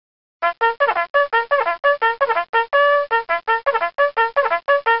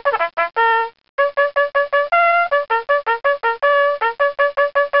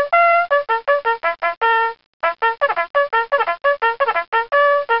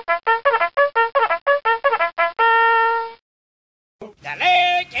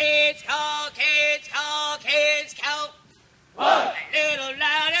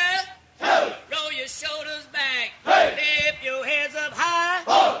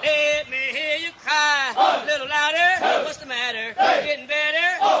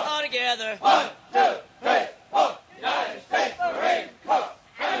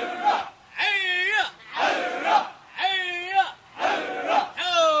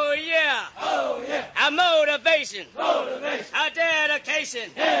motivation, a dedication,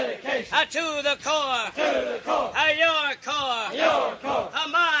 to the core, your core,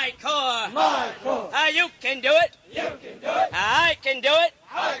 my core, you can do it, I can do it,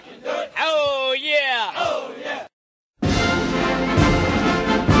 oh yeah.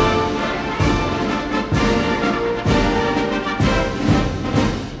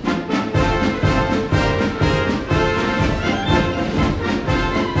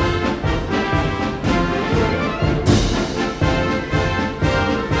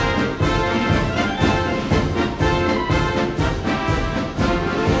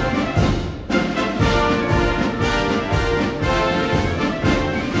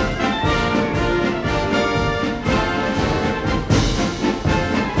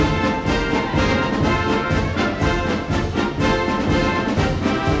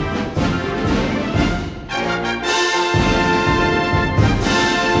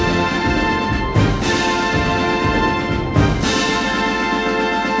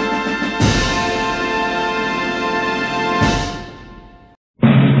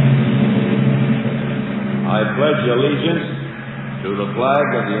 I pledge allegiance to the flag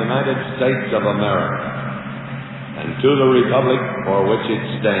of the United States of America and to the republic for which it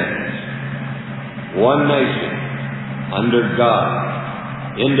stands, one nation, under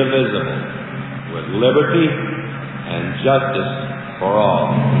God, indivisible, with liberty and justice for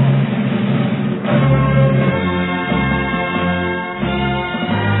all.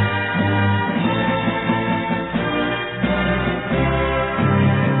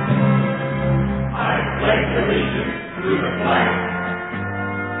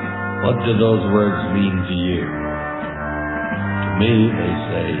 What do those words mean to you? To me, they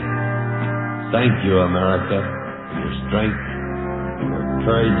say, thank you, America, for your strength, for your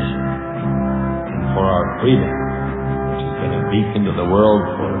courage, and for our freedom, which has been a beacon to the world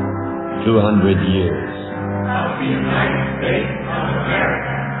for 200 years. Of the United States of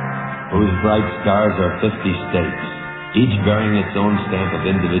America, whose bright stars are 50 states, each bearing its own stamp of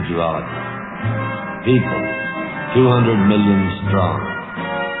individuality. People, 200 million strong.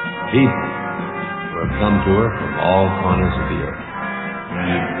 People who have come to her from all corners of the earth.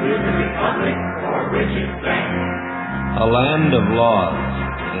 And to the republic for which it stands. A land of laws,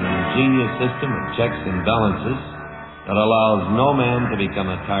 an ingenious system of checks and balances that allows no man to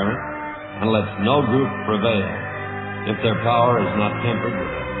become a tyrant and lets no group prevail if their power is not tempered with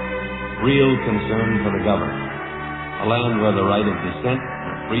a real concern for the governed. A land where the right of dissent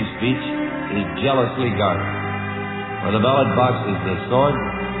and free speech is jealously guarded, where the ballot box is the sword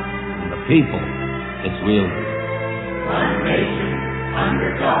and the people its wielder. One nation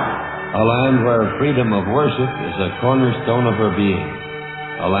under God. A land where freedom of worship is a cornerstone of her being.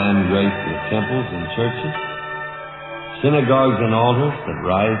 A land graced with temples and churches, synagogues and altars that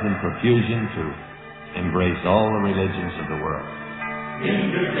rise in profusion to embrace all the religions of the world.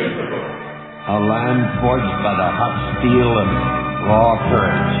 Indivisible. A land forged by the hot steel of raw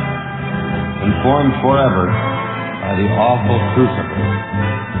courage, and formed forever by the awful crucible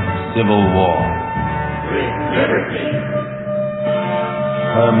of civil war. With liberty.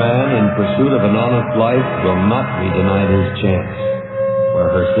 Where man in pursuit of an honest life will not be denied his chance. Where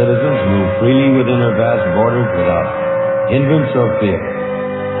her citizens move freely within her vast borders without hindrance or fear.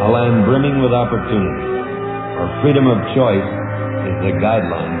 A land brimming with opportunity, where freedom of choice is the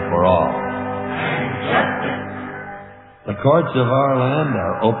guideline for all. And justice. The courts of our land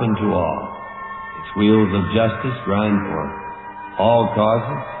are open to all. Its wheels of justice grind for all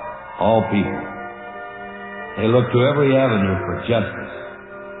causes, all people. They look to every avenue for justice,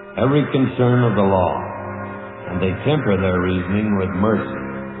 every concern of the law, and they temper their reasoning with mercy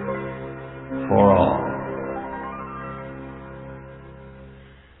for all.